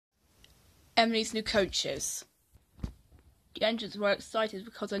Emily's new coaches. The engines were excited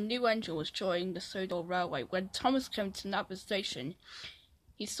because a new engine was joining the Sodor Railway. When Thomas came to Knapford station,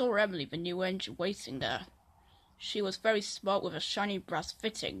 he saw Emily, the new engine, waiting there. She was very smart with her shiny brass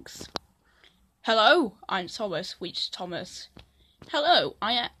fittings. "Hello, I'm Thomas," wheezed Thomas. "Hello,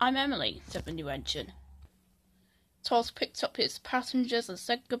 I'm Emily," said the new engine. Thomas picked up his passengers and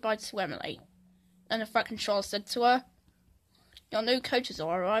said goodbye to Emily. Then the fat controller said to her, "Your new coaches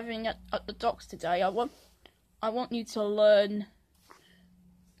are arriving at the docks today. I want you to learn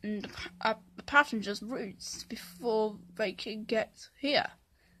the passengers' routes before they can get here.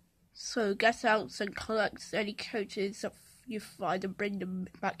 So get out and collect any coaches that you find and bring them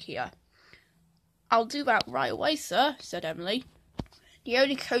back here." "I'll do that right away, sir," said Emily. The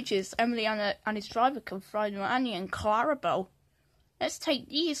only coaches Emily and his driver can find are Annie and Clarabelle. "Let's take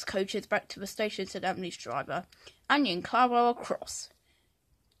these coaches back to the station," said Emily's driver. "Annie and Clarabelle across."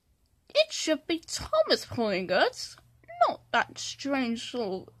 "It should be Thomas pulling us, not that strange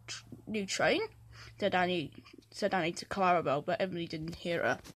little new train," said Annie to Clarabelle, but Emily didn't hear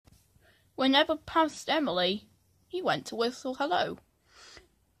her. Whenever past Emily, he went to whistle hello.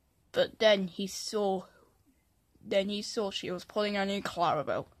 But then he saw she was pulling Annie and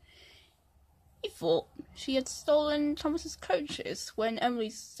Clarabelle. He thought she had stolen Thomas's coaches when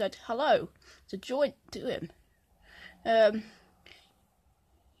Emily said hello to him.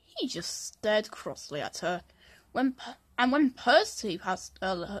 He just stared crossly at her. When Percy passed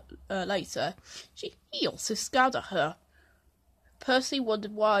later, he also scowled at her. Percy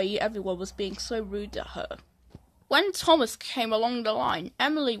wondered why everyone was being so rude at her. When Thomas came along the line,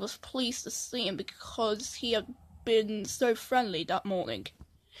 Emily was pleased to see him because he had been so friendly that morning.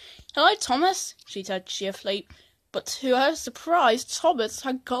 "Hello, Thomas," she said cheerfully, but to her surprise, Thomas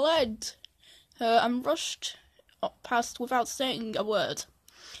had glared her and rushed past without saying a word.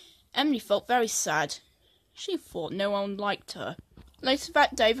 Emily felt very sad. She thought no one liked her. Later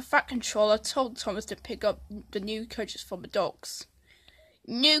that day, the fat controller told Thomas to pick up the new coaches from the docks.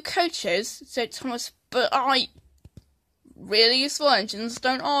 "New coaches?" said Thomas, "but really useful engines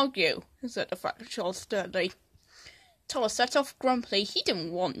don't argue," said the fat controller sternly. Thomas set off grumpily. He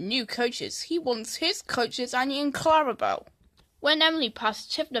didn't want new coaches. He wants his coaches, Annie and Clarabelle. When Emily passed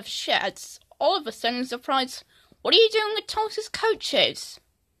Chipney Sheds, Oliver said in surprise, "What are you doing with Thomas's coaches?"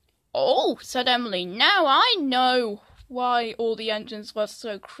 "Oh," said Emily, "now I know why all the engines were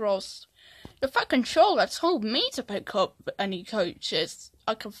so cross. The fat controller told me to pick up any coaches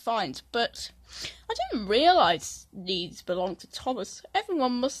I could find, but I didn't realise these belonged to Thomas.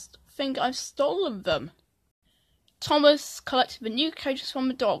 Everyone must think I've stolen them." Thomas collected the new coaches from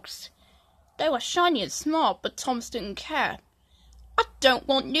the docks. They were shiny and smart, but Thomas didn't care. "I don't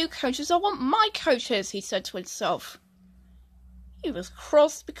want new coaches, I want my coaches," he said to himself. He was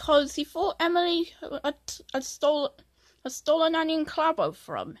cross because he thought Emily had stolen Annie and Clarabelle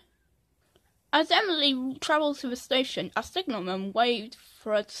from him. As Emily travelled to the station, a signalman waved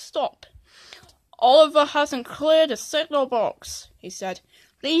for her to stop. "Oliver hasn't cleared the signal box," he said.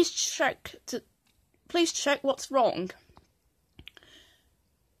 Please check what's wrong."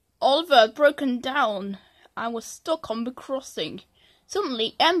 Oliver had broken down and was stuck on the crossing.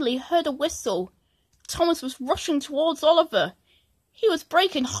 Suddenly, Emily heard a whistle. Thomas was rushing towards Oliver. He was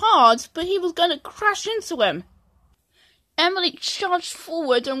braking hard, but he was going to crash into him. Emily charged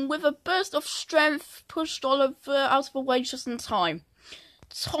forward and with a burst of strength pushed Oliver out of the way just in time.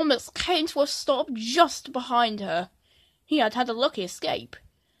 Thomas came to a stop just behind her. He had had a lucky escape.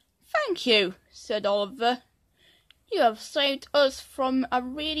 "Thank you," said Oliver. "You have saved us from a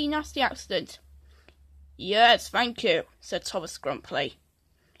really nasty accident." "Yes, thank you," said Thomas grumpily.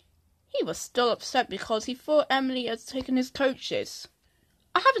 He was still upset because he thought Emily had taken his coaches.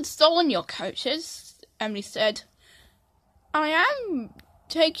 "I haven't stolen your coaches," Emily said. "I am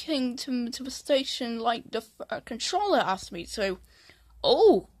taking to the station like the controller asked me to."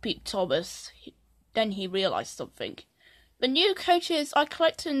 "Oh," peeped Thomas. Then he realised something. "The new coaches I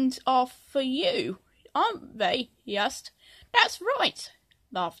collected are for you, aren't they?" he asked. "That's right,"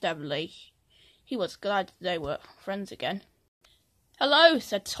 laughed Emily. He was glad they were friends again. "Hello,"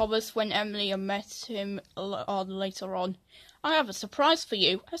 said Thomas when Emily met him later on. "I have a surprise for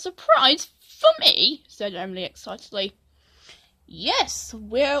you." "A surprise for me?" said Emily excitedly. "Yes,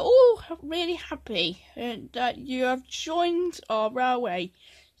 we're all really happy that you have joined our railway,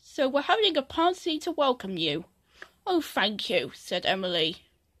 so we're having a party to welcome you." "Oh, thank you," said Emily.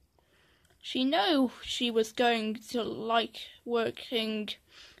 She knew she was going to like working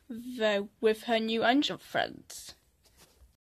there with her new engine friends.